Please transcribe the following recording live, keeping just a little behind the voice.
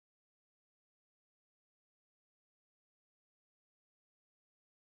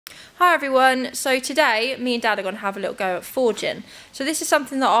Hi everyone, so today me and Dad are going to have a little go at forging. So this is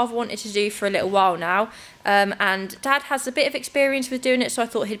something that I've wanted to do for a little while now, and Dad has a bit of experience with doing it, so I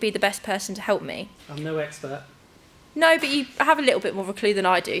thought he'd be the best person to help me. I'm no expert. No, but you have a little bit more of a clue than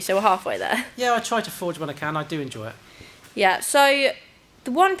I do, so we're halfway there. Yeah, I try to forge when I can, I do enjoy it. Yeah, so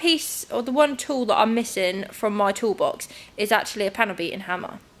the one piece, or the one tool that I'm missing from my toolbox is actually a panel beating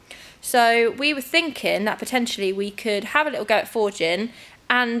hammer. So we were thinking that potentially we could have a little go at forging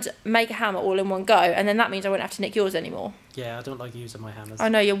and make a hammer all in one go, and then that means I won't have to nick yours anymore. Yeah, I don't like using my hammers. I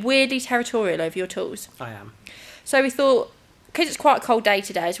know, you're weirdly territorial over your tools. I am. So we thought, because it's quite a cold day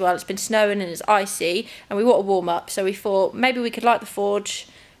today as well, it's been snowing and it's icy, and we want to warm up, so we thought maybe we could light the forge,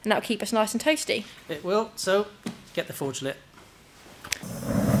 and that'll keep us nice and toasty. It will, so get the forge lit.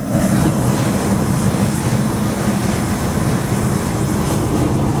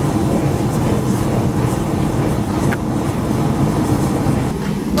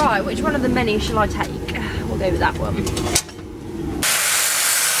 Right, which one of the many shall I take? We'll go with that one.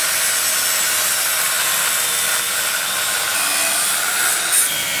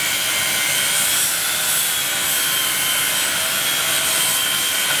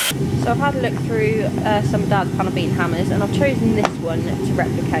 So I've had a look through some of Dad's panel beating hammers, and I've chosen this one to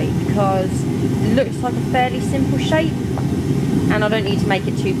replicate because it looks like a fairly simple shape and I don't need to make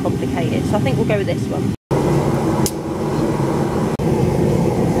it too complicated, so I think we'll go with this one.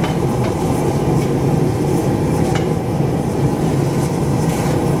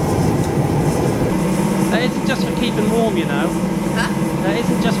 That isn't just for keeping warm, you know. Huh? That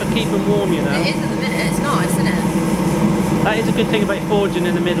isn't just for keeping warm, you know. It is at the minute, it's nice, isn't it? That is a good thing about forging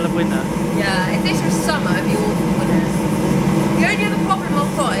in the middle of winter. Yeah, if this was summer, it'd be awful, wouldn't it? The only other problem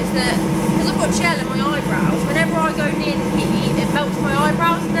I've got is that, because I've got gel in my eyebrows, whenever I go near the heat, it melts my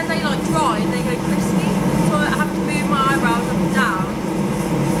eyebrows and then they like dry and they go crispy. So I have to move my eyebrows up and down.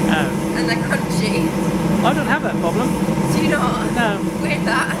 Oh. And they're crunchy. I don't have that problem. Do you not? No. Weird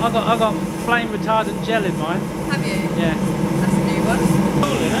that. I got flame retardant gel in mine. Have you? Yeah. That's a new one.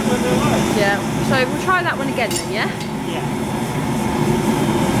 Yeah. So we'll try that one again then, yeah? Yeah.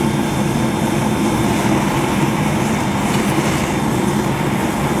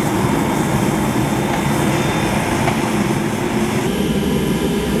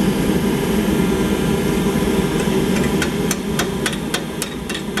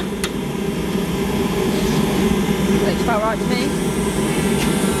 Looks about right to me.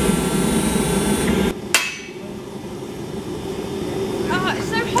 Oh, it's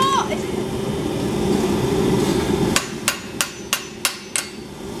so hot!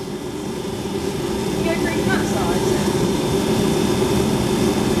 You go through that side?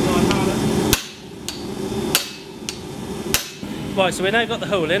 Right, so we now got the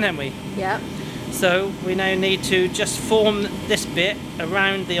hole in, haven't we? Yeah. So we now need to just form this bit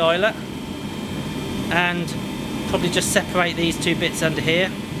around the eyelet and probably just separate these two bits under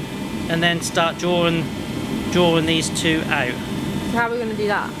here and then start drawing these two out. So how are we going to do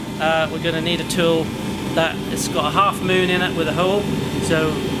that? We're going to need a tool that has got a half moon in it with a hole,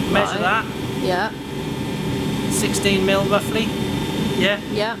 so measure that. Yeah. 16mm roughly. Yeah?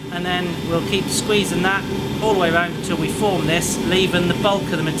 Yeah. And then we'll keep squeezing that all the way around until we form this, leaving the bulk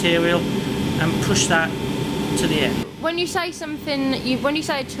of the material and push that to the end. When you say something, when you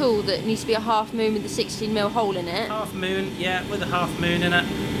say a tool that needs to be a half moon with a 16mm hole in it. Half moon, yeah, with a half moon in it,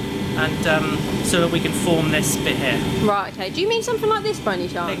 and so that we can form this bit here. Right, okay. Do you mean something like this by any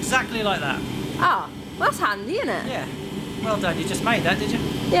chance? Exactly like that. Ah, well, that's handy, isn't it? Yeah. Well done, you just made that, did you?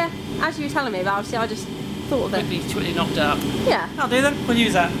 Yeah, as you were telling me about it, I just thought of it. Quickly knocked it up. Yeah. I'll do then, we'll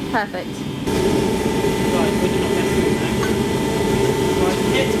use that. Perfect. Right, we can knock that through now. Right,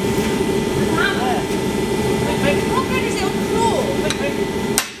 hit. There. What good is it on the floor?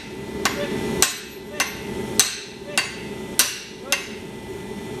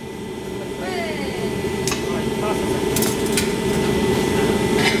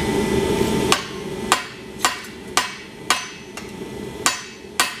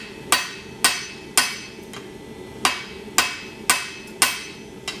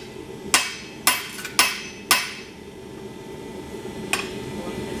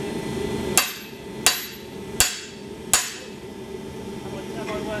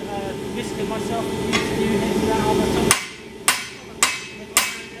 Risking myself using you into that on the top.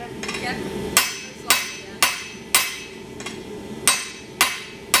 Yeah.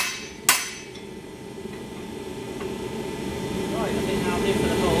 Right, I think that'll do for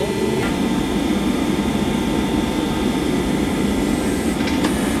the ball.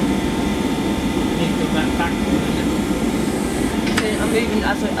 Need to go back I'm moving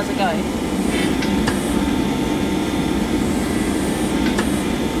as I go.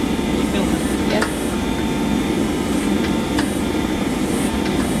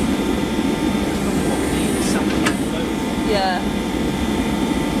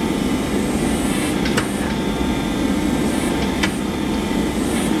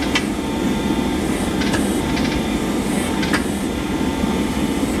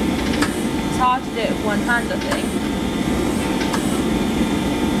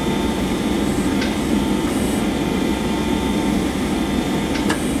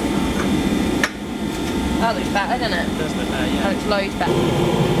 That looks better, doesn't it? It does look better, yeah. That looks loads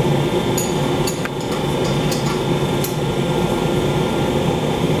better.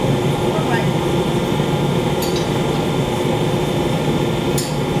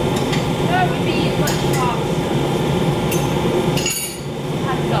 That would be much faster.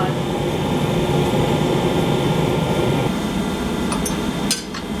 Have done.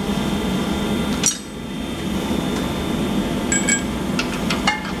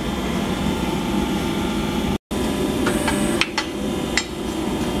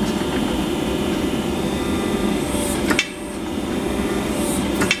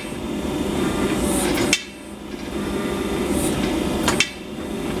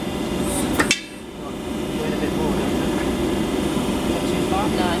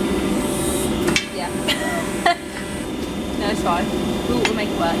 No, it's fine. We'll make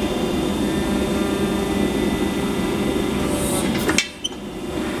it work.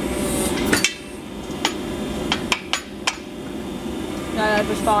 No, it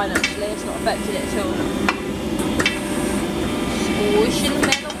was fine actually. It's not affected it at all. Squishing the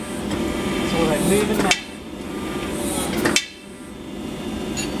metal. It's all about moving metal.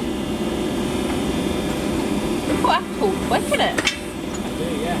 Look what that's called quick, isn't it? I do,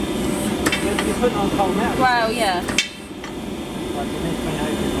 yeah. You're putting on cold metal. Well, yeah. Like you need to bring it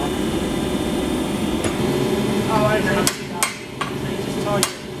over on. Oh, I You know. have to do that. So you just tie it.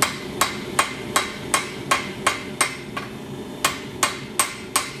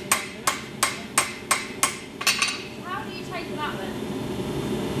 How do you take that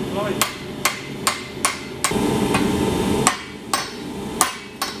then? Right.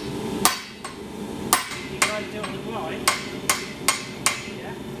 You guys do it on the glide.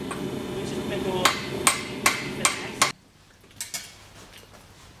 Yeah. Which is a bit more finesse.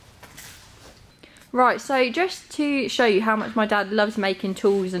 Right, so just to show you how much my dad loves making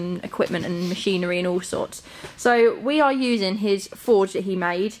tools and equipment and machinery and all sorts. So we are using his forge that he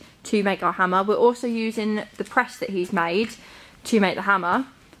made to make our hammer. We're also using the press that he's made to make the hammer,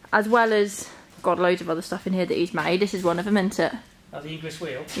 as well as, God, loads of other stuff in here that he's made. This is one of them, isn't it? Oh, the English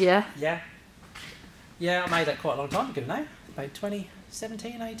wheel? Yeah. Yeah. Yeah, I made that quite a long time ago now. About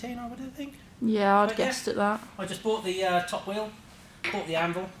 2017, 18, I would think. Yeah, I'd But guessed at that. I just bought the top wheel, bought the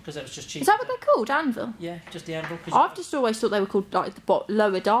anvil, because it was just cheap. Is that what they're called, anvil? Yeah, just the anvil. I've just always thought they were called like the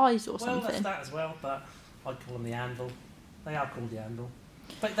lower dies or Well, something. that's that as well, but I'd call them the anvil. They are called the anvil.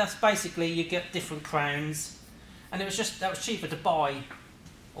 But that's basically, you get different crowns, and it was just, that was cheaper to buy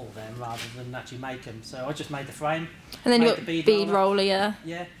all them rather than actually make them. So I just made the frame. And then you made got the bead roller, yeah.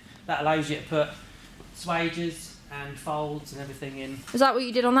 Yeah, that allows you to put swages and folds and everything in. Is that what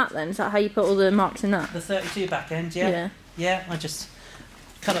you did on that then? Is that how you put all the marks in that? The 32 back end, yeah. Yeah. Yeah, I just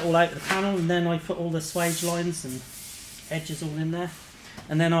cut it all out of the panel, and then I put all the swage lines and edges all in there.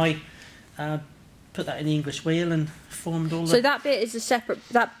 And then I put that in the English wheel and formed all So the... that bit is a separate,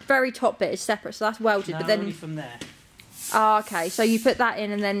 that very top bit is separate, so that's welded, No, but then... only from there. Oh, okay, so you put that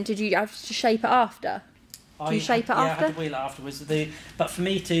in and then did you have to shape it after? Do you shape it Yeah, after? I had to wheel it afterwards. But for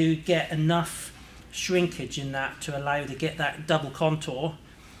me to get enough shrinkage in that to allow to get that double contour,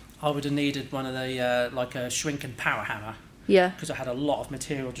 I would have needed one of the, like a shrink and power hammer. Yeah. Because I had a lot of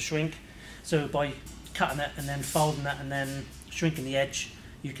material to shrink. So by cutting it and then folding it and then shrinking the edge,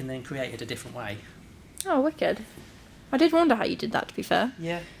 you can then create it a different way. Oh, wicked. I did wonder how you did that, to be fair.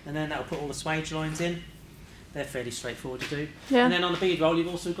 Yeah, and then that'll put all the swage lines in. They're fairly straightforward to do. Yeah. And then on the bead roll, you've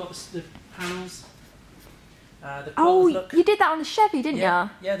also got the panels. The Oh, claws look. you did that on the Chevy, didn't Yeah,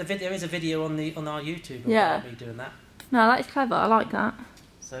 you? yeah. There is a video on our YouTube Yeah. about me doing that. No, that is clever. I like that.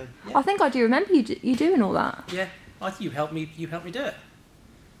 So yeah, I think I do remember you doing all that. yeah. I think you helped me. You helped me do it.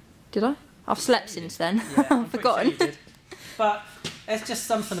 Did I? I've slept since then. Yeah, I'm I've pretty forgotten. Sure you did. But it's just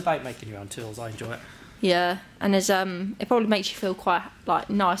something about making your own tools. I enjoy it. Yeah, and there's it probably makes you feel quite like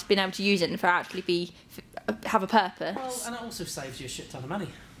nice being able to use it and for actually have a purpose. Well, and it also saves you a shit ton of money,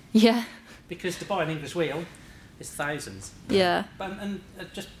 Yeah. because to buy an English wheel is thousands. Yeah. And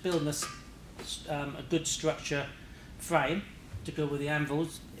just building a good structure frame to go with the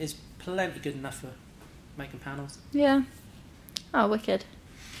anvils is plenty good enough for making panels. Yeah. Oh, wicked.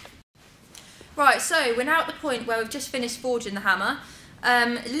 Right, so we're now at the point where we've just finished forging the hammer.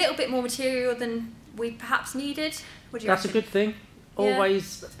 A little bit more material than we perhaps needed. What do you That's reckon? a good thing. Yeah.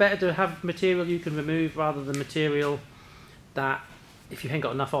 Always better to have material you can remove rather than material that, if you ain't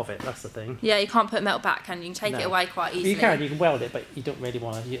got enough of it, that's the thing. Yeah, you can't put metal back, can you? You can take it No. away quite easily. You can weld it, but you don't really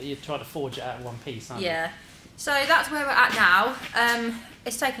want to. You're trying to forge it out of one piece, aren't you? Yeah. So that's where we're at now.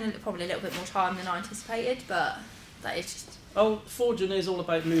 It's taken probably a little bit more time than I anticipated, but that is just... Oh, forging is all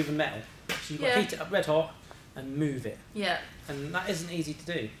about moving metal. So you've got to Yeah. heat it up red hot, and move it. Yeah. And that isn't easy to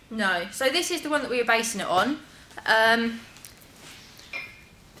do. No. So this is the one that we were basing it on.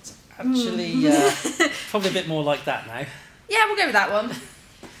 It's actually probably a bit more like that now. Yeah, we'll go with that one.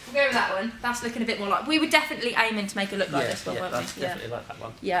 We'll go with that one. That's looking a bit more like... We were definitely aiming to make it look like this one, weren't we? That's definitely like that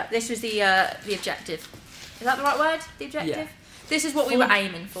one. Yeah, this was the objective. Is that the right word? The objective? Yeah. This is what we were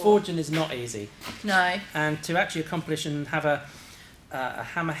aiming for. Forging is not easy. No. And to actually accomplish and have a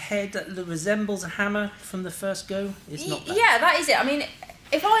hammer head that resembles a hammer from the first go is not bad. Yeah, that is it. I mean,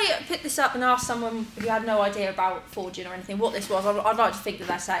 if I picked this up and asked someone who had no idea about forging or anything what this was, I'd like to think that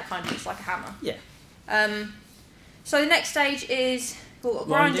they say it kind of looks like a hammer. Yeah. So the next stage is we've got to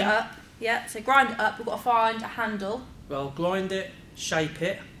grind it up. Yeah, so grind it up. We've got to find a handle. Well, grind it, shape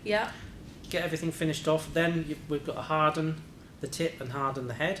it. Yeah. Get everything finished off. Then we've got to harden the tip and harden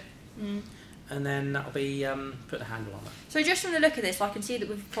the head. And then that'll be put a handle on it. So just from the look of this, I can see that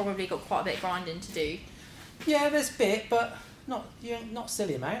we've probably got quite a bit of grinding to do. Yeah, there's a bit, but not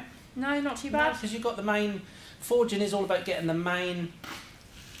silly amount. No, not too bad. Because you've got the main... Forging is all about getting the main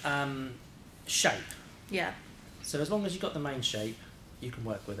shape. Yeah. So as long as you've got the main shape, you can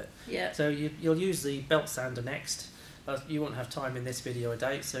work with it. Yeah. So you'll use the belt sander next. You won't have time in this video or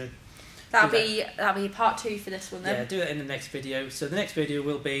date, so... That'll be part 2 for this one then. Yeah, do it in the next video. So the next video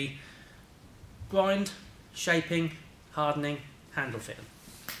will be grind, shaping, hardening, handle fitting.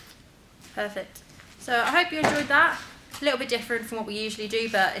 Perfect. So I hope you enjoyed that. A little bit different from what we usually do,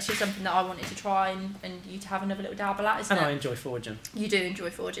 but it's just something that I wanted to try and you to have another little dabble at, isn't it? And I enjoy forging. You do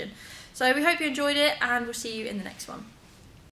enjoy forging. So we hope you enjoyed it, and we'll see you in the next one.